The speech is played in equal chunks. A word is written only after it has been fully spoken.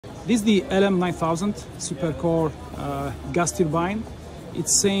This is the LM9000 supercore gas turbine.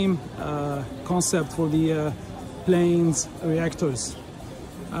 It's same concept for the planes reactors.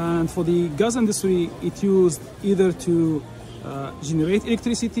 And for the gas industry, it used either to generate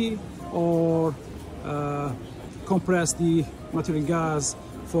electricity or compress the natural gas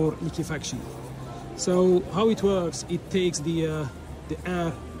for liquefaction. So how it works, it takes the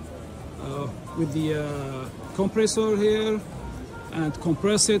air with the compressor here and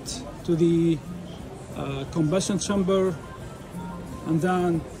compress it to the combustion chamber and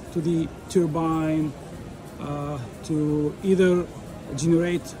then to the turbine to either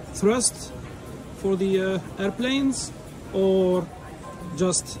generate thrust for the airplanes or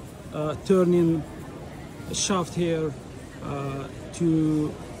just turning a shaft here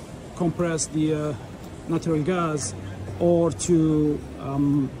to compress the natural gas or to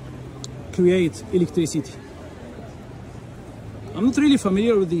create electricity. I'm not really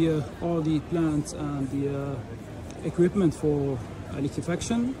familiar with all the plants and the equipment for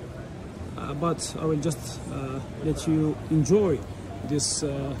liquefaction, but I will just let you enjoy this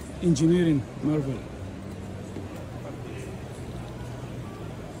engineering marvel.